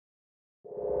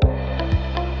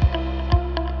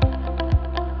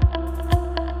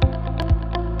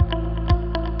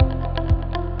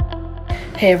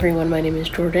Hey everyone, my name is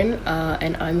Jordyn,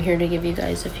 and I'm here to give you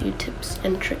guys a few tips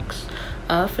and tricks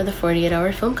for the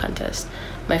 48-hour film contest.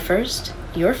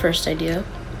 Your first idea,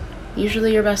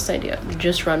 usually your best idea,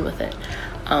 just run with it.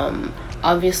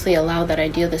 Obviously allow that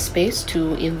idea the space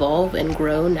to evolve and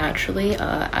grow naturally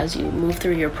as you move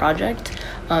through your project,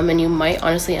 and you might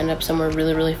honestly end up somewhere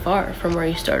really, really far from where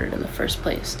you started in the first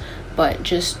place. But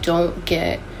just don't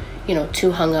get,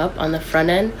 too hung up on the front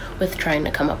end with trying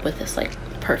to come up with this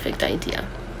perfect idea.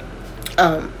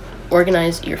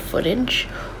 Organize your footage,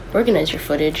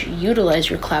 utilize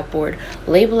your clapboard,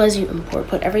 label as you import,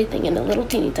 put everything in the little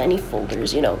teeny tiny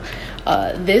folders.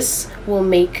 This will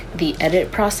make the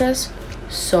edit process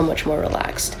so much more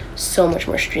relaxed, so much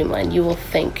more streamlined. You will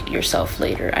thank yourself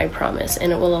later, I promise,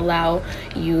 and it will allow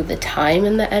you the time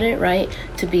in the edit, right,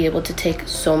 to be able to take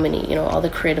so many, all the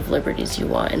creative liberties you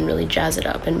want and really jazz it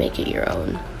up and make it your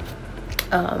own.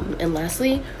 And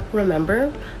lastly,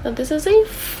 remember that this is a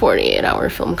 48-hour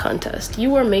film contest.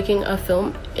 You are making a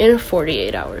film in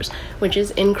 48 hours, which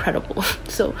is incredible.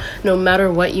 So no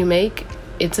matter what you make,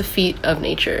 it's a feat of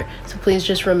nature. So please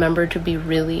just remember to be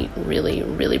really, really,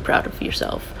 really proud of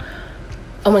yourself.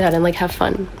 Oh my god, and have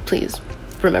fun. Please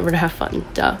remember to have fun.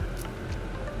 Duh.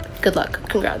 Good luck.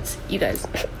 Congrats. You guys,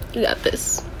 you got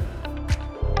this.